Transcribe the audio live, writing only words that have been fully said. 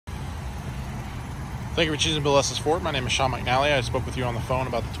Thank you for choosing Bill Estes Ford. My name is Sean McNally. I spoke with you on the phone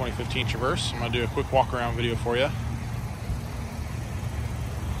about the 2015 Traverse. I'm going to do a quick walk around video for you.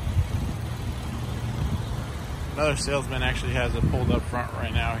 Another salesman actually has it pulled up front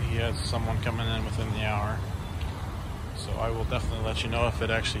right now. He has someone coming in within the hour. So I will definitely let you know if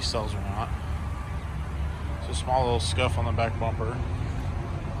it actually sells or not. It's a small little scuff on the back bumper.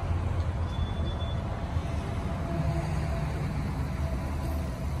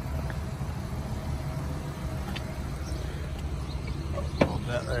 Hold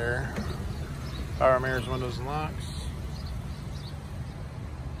that there. Power mirrors, windows, and locks.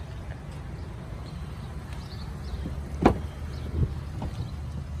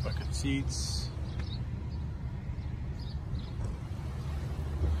 Bucket seats.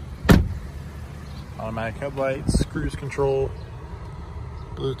 Automatic headlights, cruise control,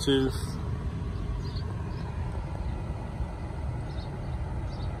 Bluetooth,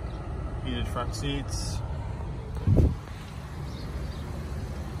 heated front seats.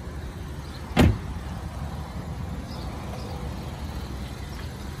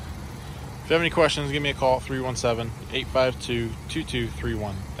 If you have any questions, give me a call at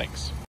 317-852-2231. Thanks.